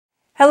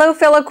Hello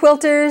fellow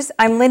quilters,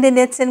 I'm Linda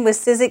Nitzen with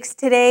Sizzix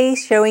today,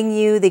 showing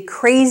you the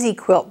crazy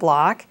quilt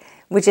block,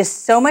 which is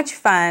so much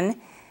fun.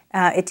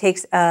 It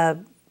takes a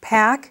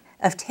pack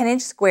of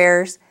 10-inch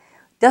squares.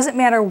 Doesn't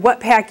matter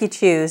what pack you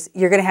choose,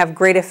 you're going to have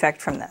great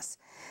effect from this.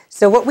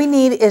 So what we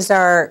need is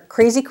our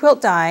crazy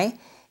quilt die.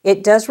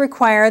 It does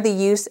require the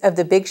use of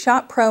the Big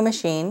Shot Pro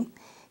machine.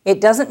 It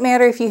doesn't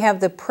matter if you have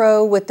the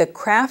Pro with the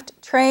craft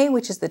tray,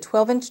 which is the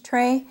 12-inch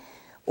tray,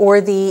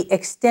 or the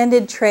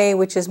extended tray,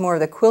 which is more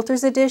of the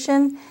quilter's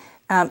edition.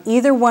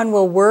 Either one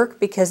will work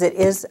because it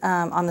is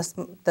on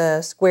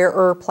the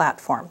squarer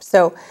platform.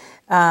 So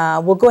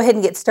we'll go ahead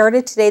and get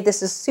started today.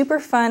 This is super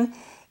fun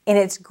and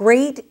it's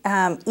great,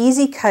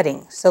 easy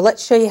cutting. So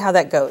let's show you how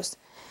that goes.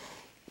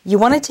 You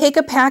want to take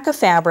a pack of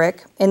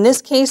fabric. In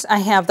this case, I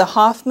have the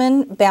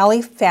Hoffman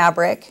Bali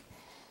fabric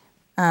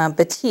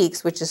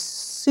batiks, which is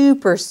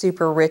super,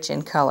 super rich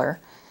in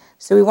color.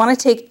 So we want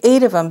to take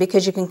 8 of them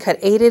because you can cut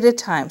 8 at a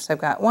time. So I've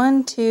got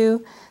 1,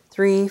 2,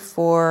 3,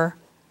 4,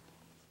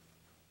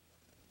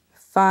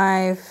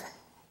 5,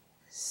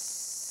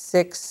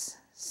 6,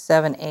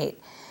 7, 8.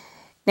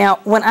 Now,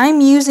 when I'm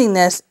using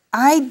this,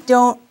 I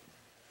don't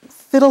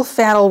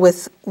fiddle-faddle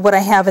with what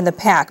I have in the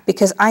pack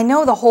because I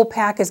know the whole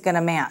pack is going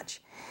to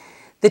match.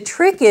 The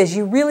trick is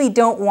you really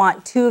don't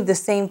want 2 of the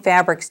same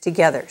fabrics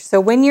together. So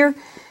when you're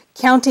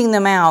counting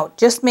them out,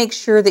 just make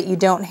sure that you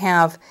don't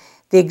have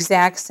the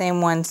exact same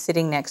ones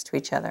sitting next to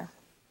each other.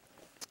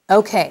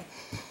 Okay,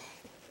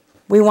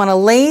 we want to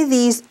lay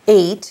these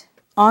 8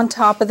 on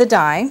top of the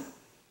die,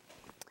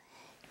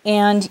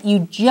 and you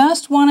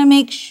just want to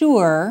make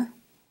sure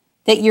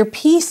that your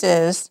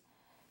pieces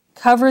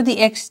cover the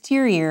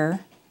exterior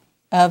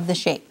of the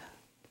shape.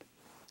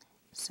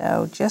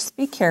 So just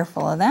be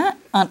careful of that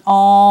on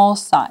all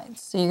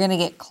sides. So you're going to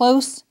get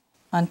close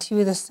on 2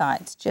 of the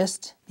sides.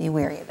 Just be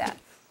wary of that.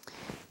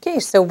 Okay,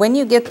 so when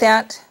you get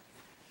that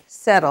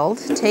settled,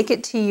 take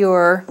it to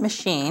your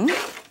machine,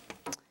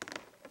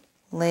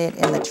 lay it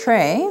in the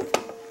tray,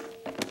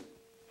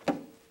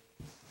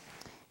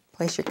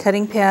 place your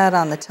cutting pad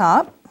on the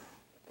top,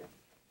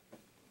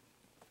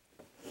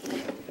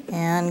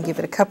 and give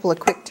it a couple of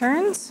quick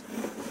turns.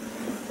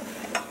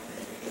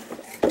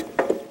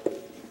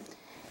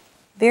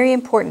 Very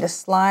important to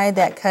slide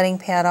that cutting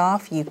pad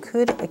off. You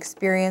could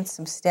experience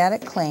some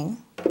static cling.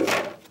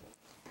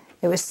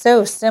 It was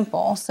so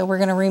simple, so we're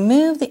going to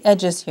remove the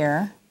edges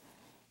here.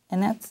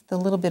 And that's the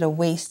little bit of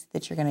waste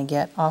that you're going to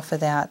get off of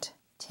that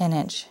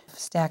 10-inch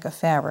stack of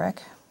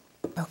fabric.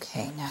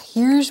 Okay, now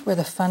here's where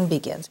the fun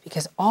begins,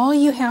 because all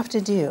you have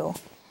to do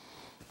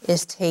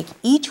is take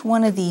each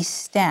one of these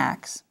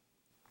stacks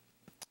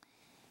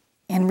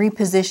and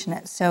reposition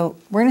it. So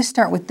we're going to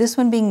start with this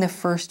one being the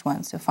first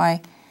one. So if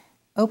I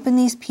open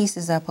these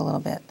pieces up a little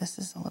bit, this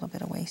is a little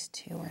bit of waste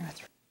too. I'm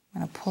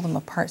going to pull them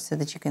apart so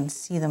that you can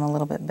see them a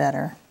little bit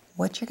better.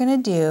 What you're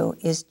going to do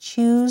is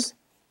choose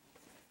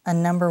a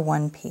number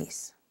 1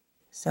 piece.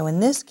 So in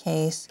this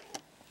case,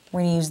 we're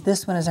going to use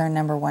this one as our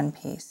number 1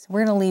 piece.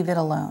 We're going to leave it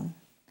alone.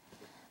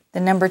 The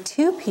number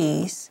 2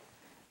 piece,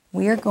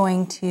 we are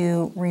going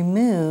to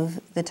remove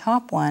the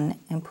top one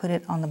and put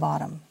it on the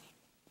bottom.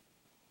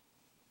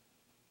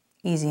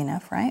 Easy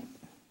enough, right?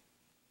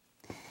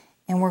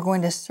 And we're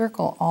going to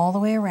circle all the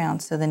way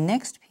around. So the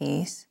next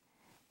piece,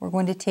 we're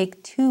going to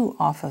take 2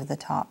 off of the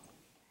top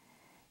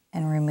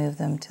and remove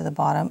them to the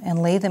bottom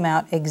and lay them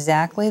out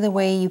exactly the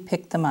way you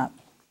picked them up.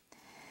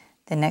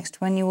 The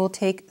next one you will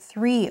take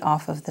 3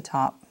 off of the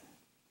top.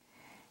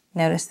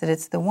 Notice that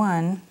it's the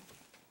one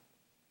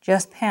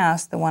just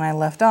past the one I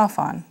left off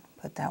on.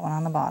 Put that one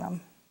on the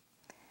bottom.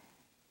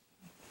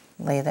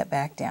 Lay that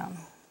back down.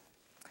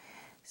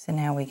 So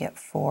now we get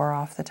 4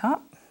 off the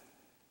top.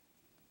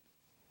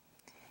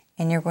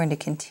 And you're going to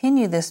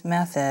continue this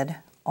method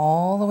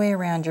all the way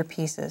around your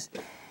pieces.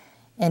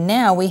 And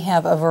now we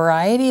have a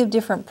variety of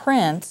different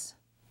prints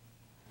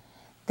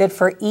that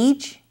for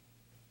each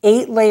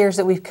 8 layers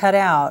that we've cut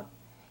out,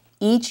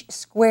 each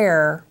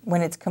square,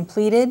 when it's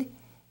completed,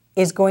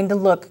 is going to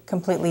look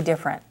completely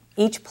different.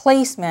 Each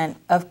placement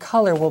of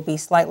color will be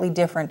slightly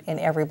different in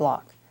every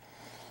block.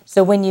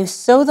 So when you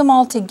sew them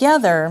all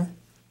together,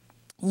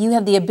 you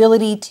have the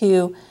ability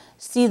to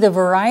see the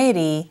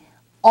variety.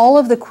 All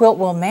of the quilt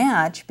will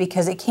match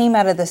because it came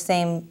out of the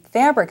same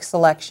fabric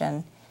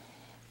selection,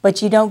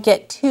 but you don't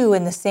get 2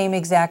 in the same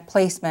exact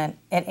placement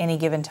at any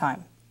given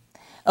time.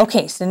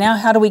 Okay, so now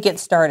how do we get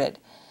started?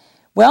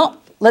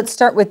 Well, let's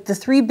start with the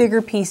 3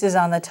 bigger pieces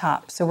on the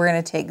top. So we're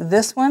going to take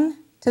this one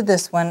to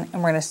this one,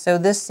 and we're going to sew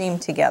this seam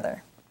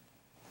together.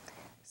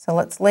 So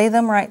let's lay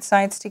them right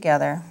sides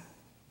together.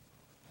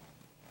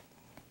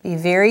 Be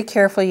very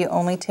careful you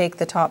only take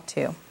the top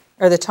 2,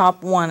 or the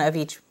top 1 of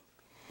each.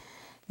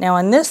 Now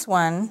on this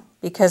one,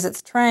 because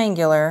it's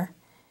triangular,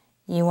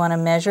 you want to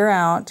measure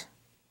out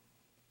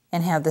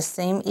and have the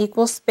same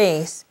equal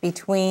space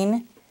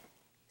between,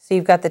 so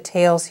you've got the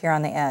tails here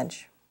on the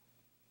edge.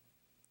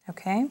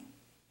 Okay?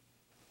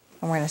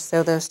 And we're going to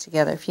sew those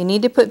together. If you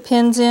need to put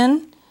pins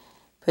in,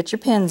 put your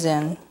pins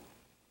in.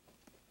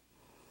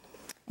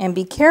 And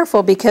be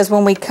careful because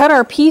when we cut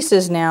our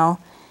pieces now,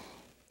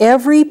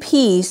 every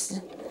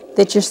piece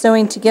that you're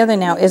sewing together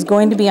now is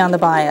going to be on the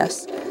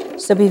bias.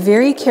 So be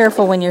very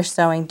careful when you're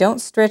sewing. Don't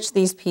stretch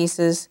these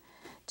pieces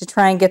to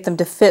try and get them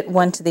to fit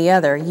one to the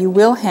other. You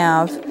will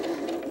have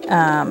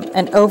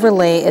an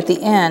overlay at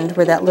the end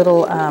where that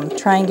little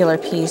triangular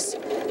piece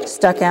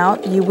stuck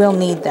out. You will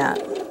need that.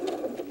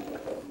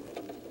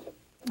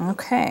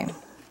 Okay.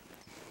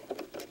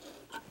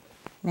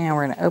 Now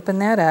we're going to open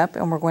that up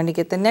and we're going to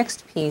get the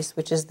next piece,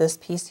 which is this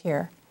piece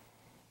here.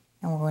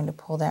 And we're going to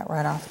pull that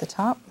right off the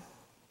top.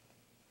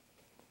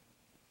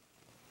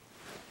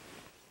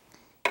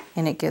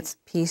 And it gets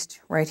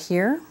pieced right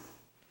here.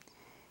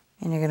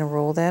 And you're going to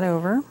roll that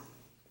over.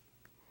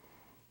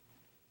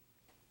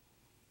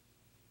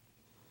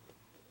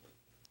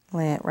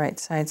 Lay it right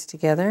sides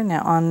together.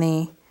 Now on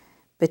the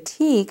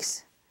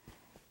batiks,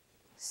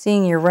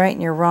 seeing your right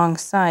and your wrong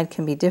side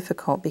can be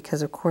difficult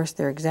because of course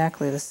they're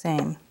exactly the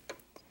same.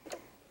 The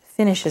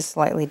finish is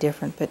slightly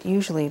different, but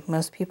usually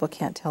most people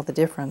can't tell the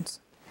difference.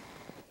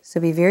 So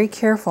be very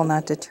careful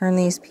not to turn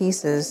these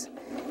pieces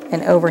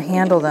and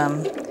overhandle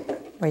them,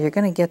 or you're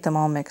going to get them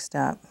all mixed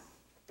up.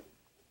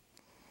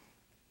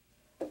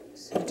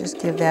 So just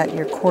give that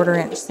your 1/4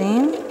 inch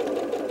seam.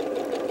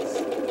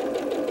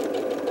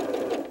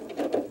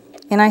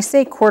 And I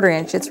say 1/4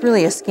 inch, it's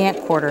really a scant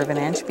 1/4 of an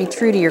inch. Be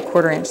true to your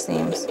 1/4 inch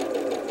seams.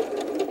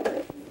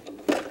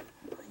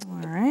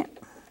 All right,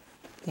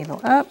 needle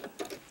up,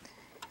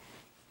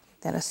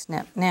 give that a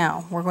snip.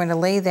 Now we're going to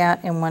lay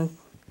that in one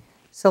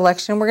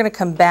selection. We're going to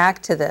come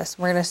back to this.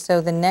 We're going to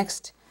sew the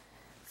next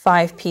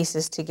 5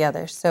 pieces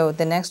together. So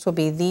the next will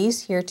be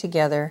these here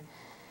together.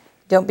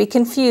 Don't be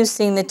confused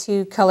seeing the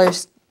 2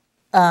 colors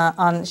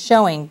on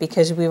showing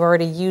because we've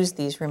already used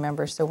these,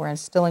 remember, so we're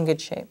still in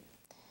good shape.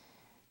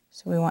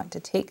 So we want to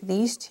take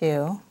these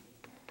 2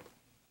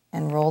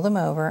 and roll them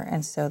over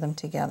and sew them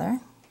together.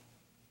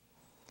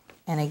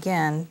 And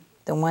again,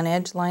 the one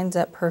edge lines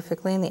up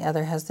perfectly and the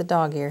other has the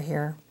dog ear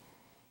here.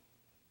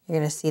 You're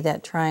going to see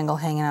that triangle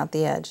hanging out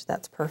the edge.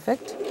 That's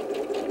perfect.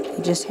 You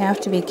just have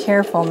to be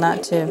careful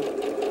not to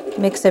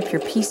mix up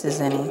your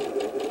pieces any.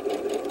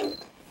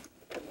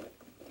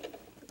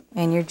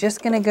 And you're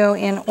just going to go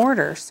in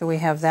order. So we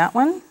have that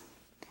one.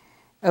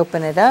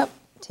 Open it up.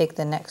 Take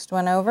the next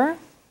one over.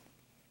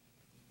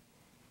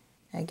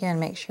 Again,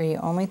 make sure you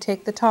only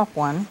take the top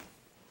one.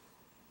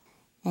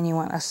 And you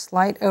want a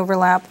slight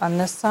overlap on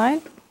this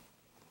side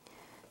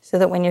so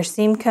that when your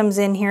seam comes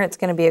in here, it's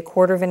going to be a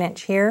 1/4 of an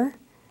inch here.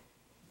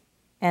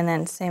 And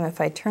then same,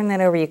 if I turn that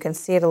over, you can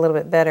see it a little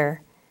bit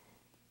better.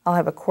 I'll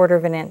have a 1/4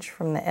 of an inch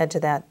from the edge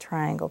of that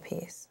triangle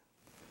piece.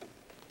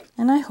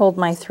 And I hold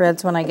my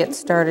threads when I get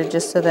started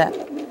just so that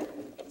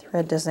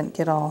thread doesn't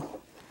get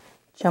all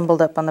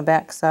jumbled up on the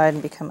back side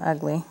and become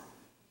ugly.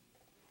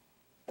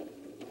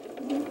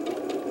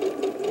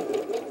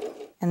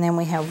 And then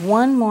we have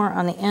one more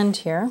on the end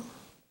here.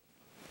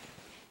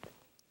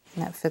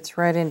 And that fits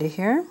right into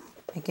here.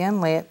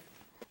 Again, lay it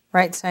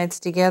right sides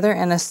together.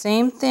 And the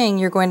same thing,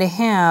 you're going to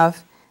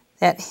have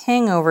that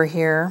hangover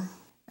here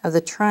of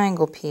the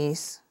triangle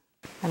piece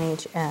on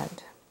each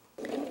end.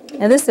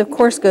 Now this, of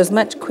course, goes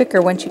much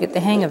quicker once you get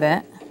the hang of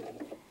it.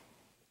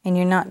 And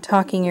you're not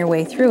talking your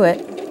way through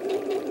it.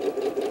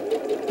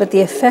 But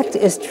the effect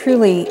is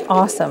truly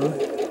awesome.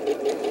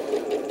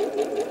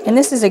 And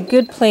this is a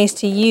good place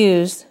to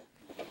use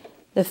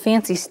the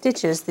fancy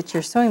stitches that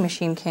your sewing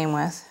machine came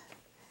with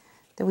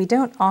that we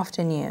don't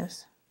often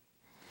use.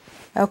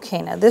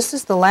 Okay, now this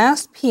is the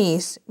last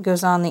piece,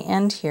 goes on the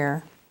end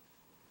here.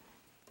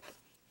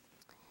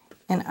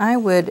 And I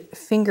would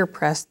finger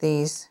press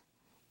these,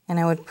 and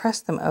I would press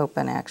them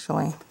open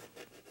actually.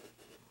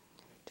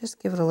 Just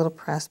give it a little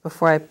press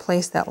before I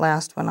place that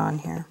last one on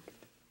here.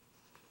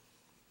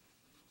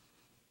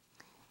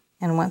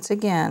 And once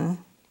again,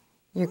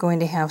 you're going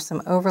to have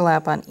some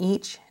overlap on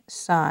each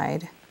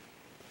side.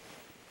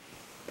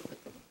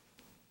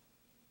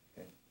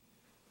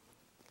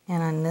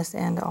 And on this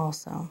end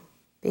also.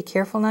 Be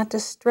careful not to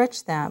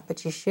stretch that,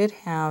 but you should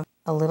have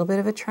a little bit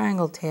of a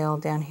triangle tail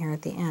down here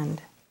at the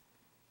end.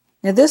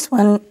 Now this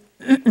one,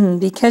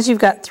 because you've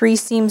got 3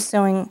 seams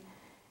sewing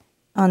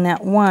on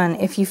that one,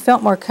 if you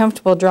felt more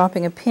comfortable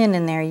dropping a pin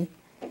in there,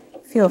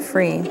 feel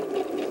free.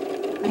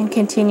 And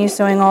continue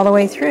sewing all the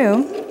way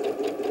through.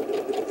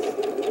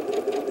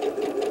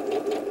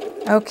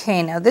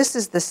 Okay, now this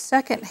is the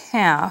second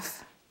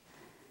half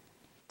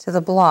to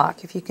the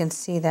block, if you can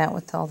see that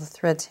with all the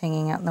threads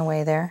hanging out in the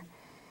way there.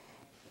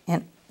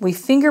 And we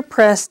finger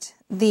pressed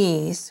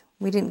these.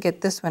 We didn't get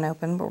this one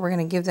open, but we're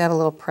going to give that a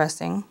little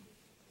pressing.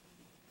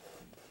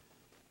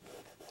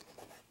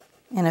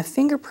 And a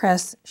finger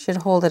press should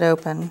hold it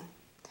open.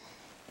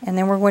 And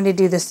then we're going to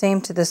do the same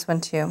to this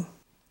one too.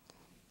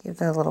 Give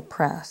that a little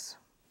press.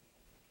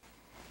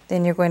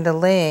 Then you're going to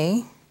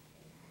lay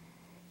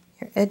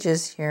your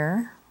edges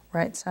here,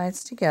 right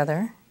sides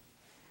together.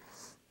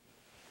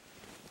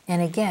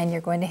 And again,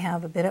 you're going to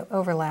have a bit of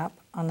overlap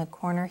on the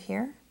corner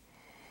here.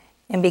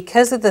 And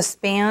because of the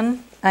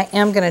span, I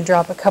am going to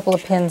drop a couple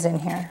of pins in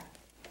here,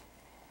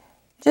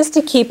 just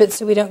to keep it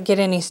so we don't get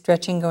any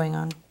stretching going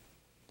on.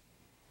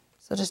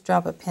 So So just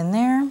drop a pin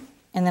there,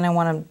 and then I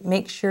want to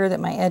make sure that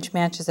my edge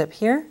matches up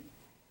here.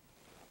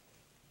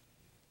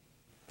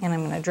 And I'm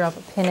going to drop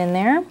a pin in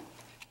there.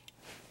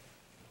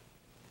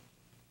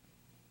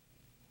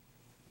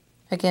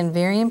 Again,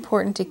 very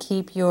important to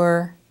keep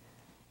your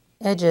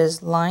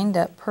edges lined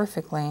up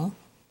perfectly.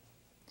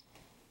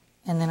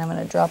 And then I'm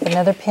going to drop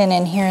another pin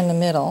in here in the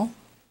middle.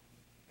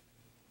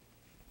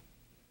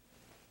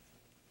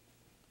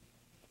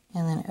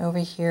 And then over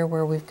here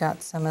where we've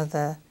got some of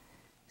the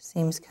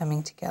seams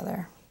coming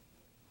together.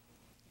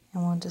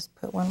 And we'll just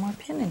put one more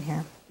pin in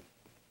here.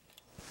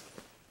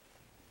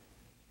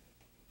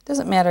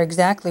 Doesn't matter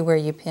exactly where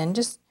you pin,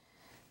 just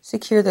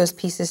secure those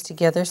pieces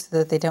together so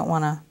that they don't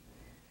want to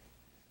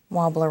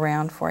wobble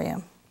around for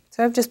you.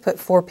 So I've just put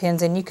 4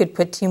 pins in. You could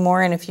put 2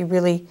 more in if you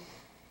really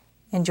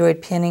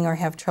enjoyed pinning or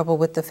have trouble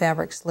with the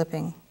fabric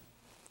slipping.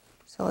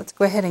 So let's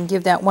go ahead and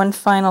give that one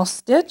final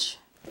stitch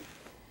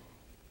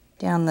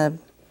down the,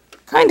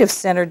 kind of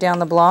centered down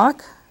the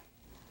block,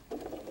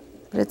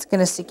 but it's going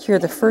to secure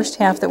the first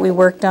half that we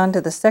worked on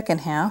to the second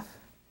half.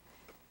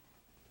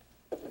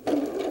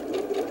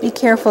 Be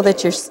careful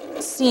that your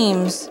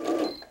seams,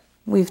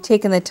 we've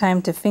taken the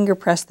time to finger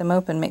press them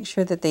open, make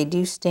sure that they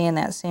do stay in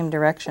that same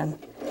direction.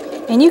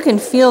 And you can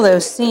feel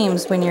those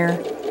seams when you're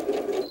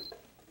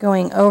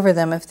going over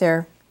them, if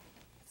they're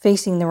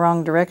facing the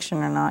wrong direction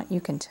or not, you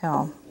can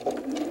tell.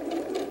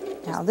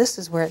 Now this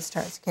is where it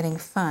starts getting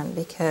fun,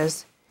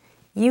 because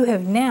you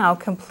have now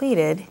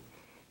completed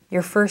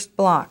your first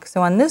block.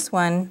 So on this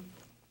one,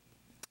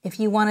 if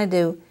you wanted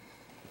to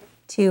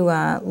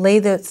lay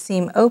the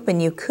seam open,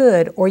 you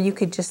could, or you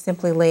could just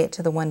simply lay it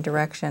to the one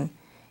direction.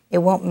 It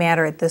won't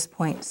matter at this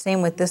point.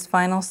 Same with this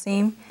final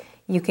seam.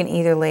 You can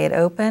either lay it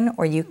open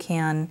or you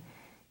can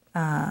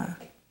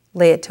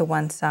lay it to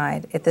one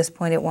side. At this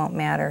point it won't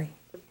matter.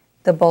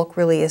 The bulk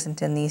really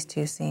isn't in these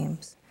 2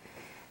 seams.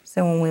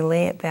 So when we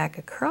lay it back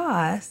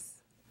across,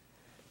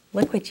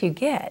 look what you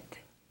get.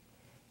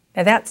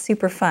 Now that's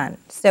super fun.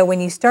 So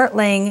when you start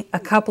laying a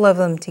couple of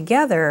them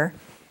together,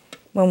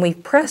 when we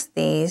press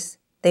these,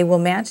 they will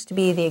match to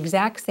be the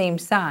exact same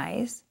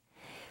size.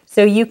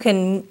 So you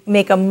can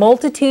make a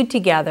multitude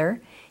together.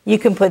 You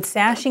can put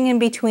sashing in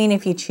between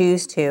if you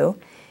choose to.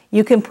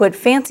 You can put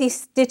fancy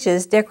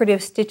stitches,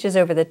 decorative stitches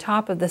over the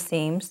top of the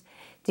seams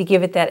to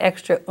give it that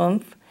extra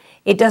oomph.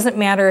 It doesn't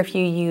matter if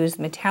you use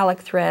metallic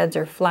threads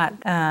or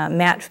flat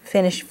matte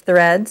finish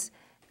threads.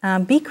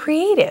 Be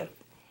creative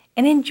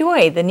and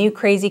enjoy the new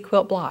crazy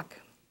quilt block.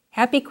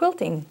 Happy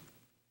quilting!